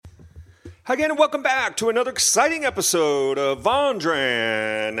Again, welcome back to another exciting episode of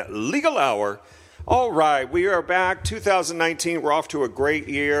Vondran Legal Hour. All right, we are back, 2019. We're off to a great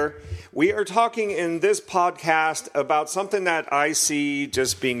year. We are talking in this podcast about something that I see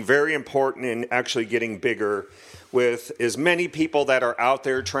just being very important and actually getting bigger with as many people that are out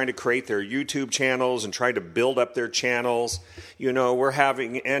there trying to create their YouTube channels and trying to build up their channels. You know, we're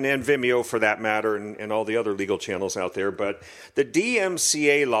having, and Vimeo for that matter, and all the other legal channels out there. But the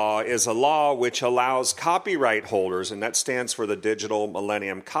DMCA law is a law which allows copyright holders, and that stands for the Digital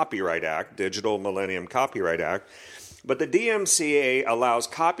Millennium Copyright Act, But the DMCA allows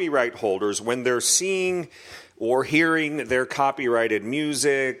copyright holders, when they're seeing or hearing their copyrighted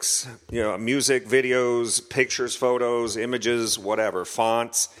music, videos, pictures, photos, images, whatever,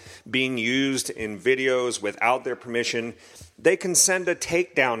 fonts being used in videos without their permission, they can send a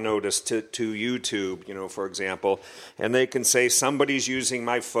takedown notice to YouTube, for example, and they can say somebody's using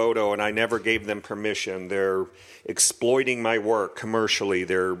my photo and I never gave them permission. They're exploiting my work commercially.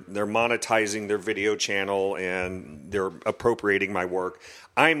 They're monetizing their video channel and they're appropriating my work.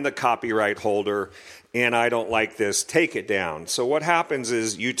 I'm the copyright holder and I don't like this. Take it down. So what happens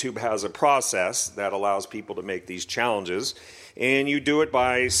is YouTube has a process that allows people to make these challenges, and you do it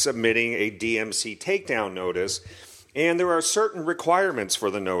by submitting a DMC takedown notice. And there are certain requirements for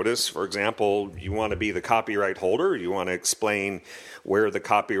the notice. For example, you want to be the copyright holder. You want to explain where the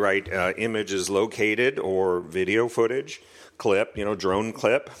copyright image is located, or video footage, clip, drone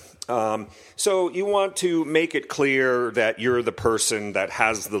clip. So you want to make it clear that you're the person that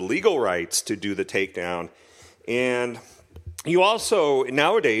has the legal rights to do the takedown. And you also,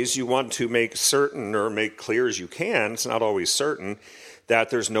 nowadays, you want to make certain, or make clear as you can, it's not always certain, that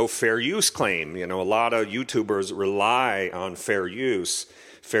there's no fair use claim. A lot of YouTubers rely on fair use.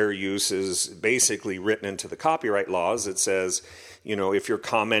 Fair use is basically written into the copyright laws. It says, if you're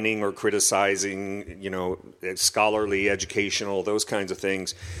commenting or criticizing, scholarly, educational, those kinds of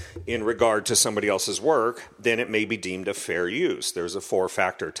things in regard to somebody else's work, then it may be deemed a fair use. There's a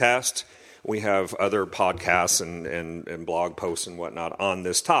 4-factor test. We have other podcasts and blog posts and whatnot on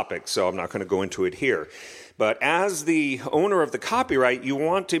this topic, so I'm not going to go into it here. But as the owner of the copyright, you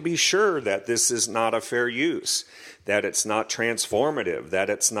want to be sure that this is not a fair use, that it's not transformative,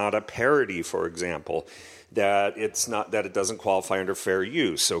 that it's not a parody, for example, that it doesn't qualify under fair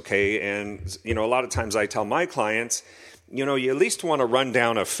use, okay? And, a lot of times I tell my clients, you at least want to run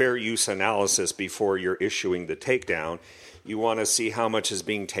down a fair use analysis before you're issuing the takedown. You want to see how much is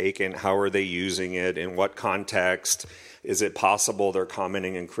being taken, how are they using it, in what context. Is it possible they're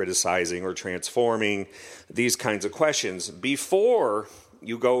commenting and criticizing or transforming? These kinds of questions before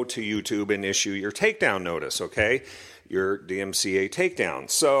you go to YouTube and issue your takedown notice, okay? Your DMCA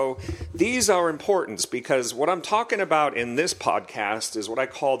takedown. So these are important because what I'm talking about in this podcast is what I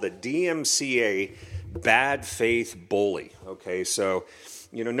call the DMCA bad faith bully, okay? So,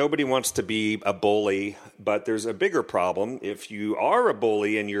 nobody wants to be a bully, but there's a bigger problem. If you are a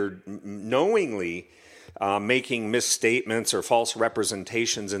bully and you're knowingly making misstatements or false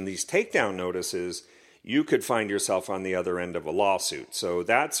representations in these takedown notices, you could find yourself on the other end of a lawsuit. So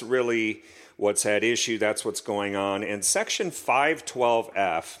that's really what's at issue. That's what's going on. And Section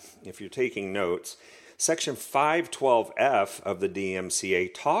 512F, if you're taking notes, Section 512F of the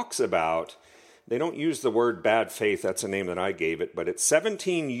DMCA talks about, they don't use the word bad faith, that's the name that I gave it, but it's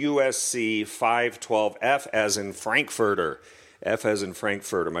 17 U.S.C. 512F as in Frankfurter. F as in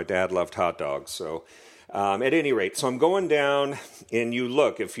Frankfurter. My dad loved hot dogs, so... at any rate, so I'm going down, and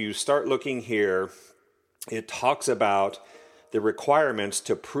if you start looking here, it talks about the requirements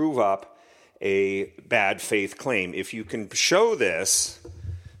to prove up a bad faith claim. If you can show this,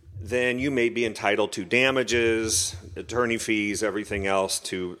 then you may be entitled to damages, attorney fees, everything else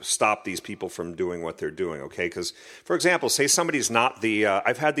to stop these people from doing what they're doing, okay? Because, for example, say somebody's not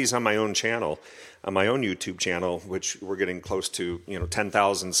I've had these on my own channel, on my own YouTube channel, which we're getting close to,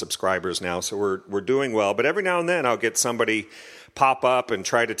 10,000 subscribers now, so we're doing well. But every now and then I'll get somebody pop up and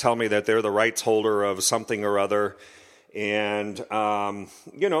try to tell me that they're the rights holder of something or other. And,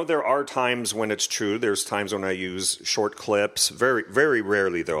 there are times when it's true. There's times when I use short clips, very, very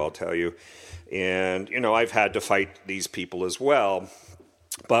rarely, though, I'll tell you. And, I've had to fight these people as well.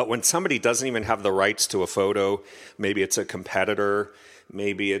 But when somebody doesn't even have the rights to a photo, maybe it's a competitor,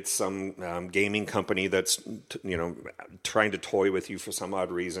 maybe it's some gaming company that's, trying to toy with you for some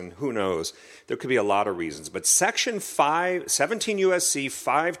odd reason. Who knows? There could be a lot of reasons. But Section 17 U.S.C.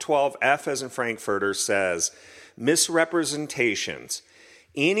 512F as in Frankfurter says, misrepresentations.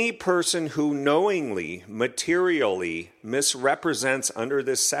 Any person who knowingly, materially misrepresents under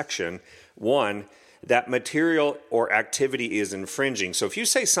this section, 1, that material or activity is infringing. So if you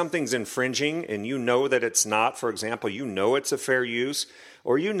say something's infringing and you know that it's not, for example, you know it's a fair use,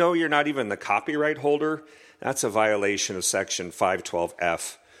 or you know you're not even the copyright holder, that's a violation of Section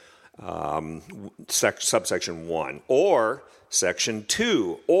 512F, subsection 1, or Section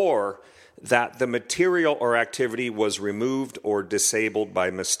 2, or that the material or activity was removed or disabled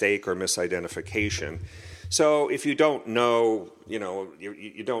by mistake or misidentification. So if you don't know,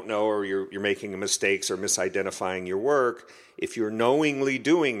 you don't know, or you're making mistakes or misidentifying your work, if you're knowingly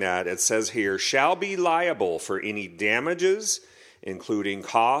doing that, it says here, shall be liable for any damages, including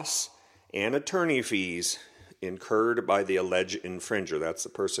costs and attorney fees incurred by the alleged infringer. That's the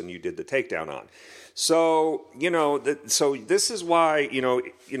person you did the takedown on. So, so this is why,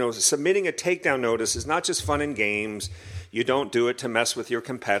 submitting a takedown notice is not just fun and games. You don't do it to mess with your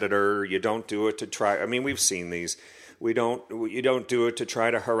competitor. You don't do it to try. I mean, we've seen these. You don't do it to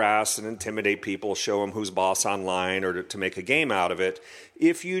try to harass and intimidate people, show them who's boss online, or to make a game out of it.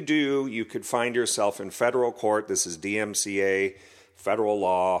 If you do, you could find yourself in federal court. This is DMCA, federal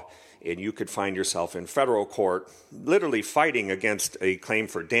law. And you could find yourself in federal court literally fighting against a claim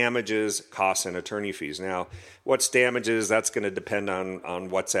for damages, costs, and attorney fees. Now, what's damages? That's going to depend on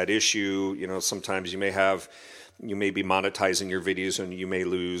what's at issue. Sometimes you may be monetizing your videos and you may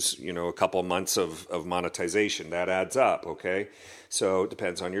lose, a couple months of monetization. That adds up, okay? So it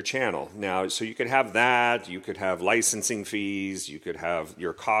depends on your channel. Now, so you could have that. You could have licensing fees. You could have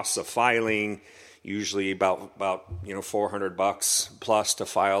your costs of filing, usually about $400 plus to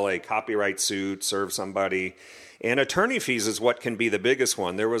file a copyright suit, serve somebody. And attorney fees is what can be the biggest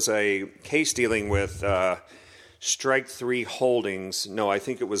one. There was a case dealing with Strike 3 Holdings. No, I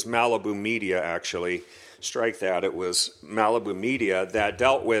think it was Malibu Media, actually. Strike that. It was Malibu Media that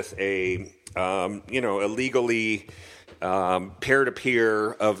dealt with a illegally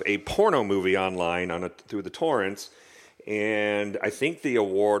peer-to-peer of a porno movie online through the torrents. And I think the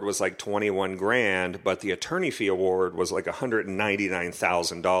award was like $21,000, but the attorney fee award was like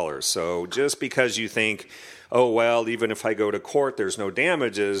 $199,000. So just because you think, oh, well, even if I go to court, there's no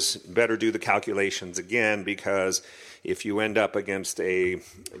damages, better do the calculations again, because if you end up against a,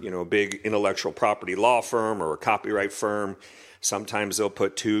 big intellectual property law firm or a copyright firm, sometimes they'll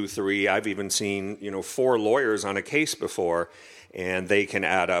put 2, 3, I've even seen, 4 lawyers on a case before, and they can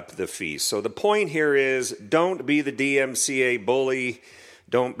add up the fees. So the point here is, don't be the DMCA bully.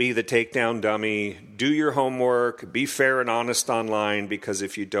 Don't be the takedown dummy. Do your homework. Be fair and honest online, because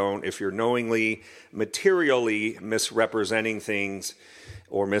if you're knowingly, materially misrepresenting things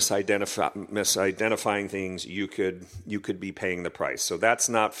or misidentifying things, you could be paying the price. So that's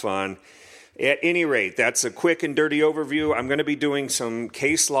not fun. At any rate, that's a quick and dirty overview. I'm going to be doing some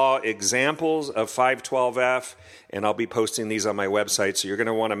case law examples of 512F, and I'll be posting these on my website. So you're going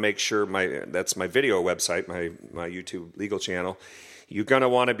to want to make sure that's my video website, my YouTube legal channel. You're going to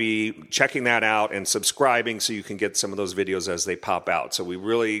want to be checking that out and subscribing so you can get some of those videos as they pop out. So we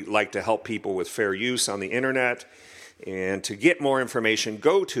really like to help people with fair use on the internet. And to get more information,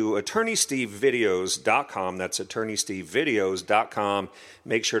 go to AttorneySteveVideos.com. That's AttorneySteveVideos.com.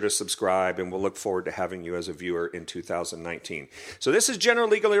 Make sure to subscribe, and we'll look forward to having you as a viewer in 2019. So this is general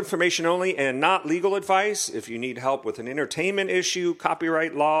legal information only and not legal advice. If you need help with an entertainment issue,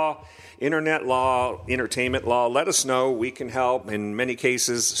 copyright law, internet law, entertainment law, let us know. We can help. In many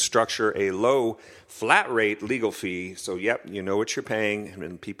cases, structure a low flat rate legal fee. So, yep, you know what you're paying,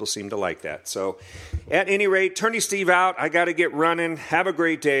 and people seem to like that. So, at any rate, Attorney Steve out. I got to get running. Have a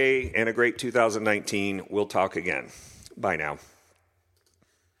great day and a great 2019. We'll talk again. Bye now.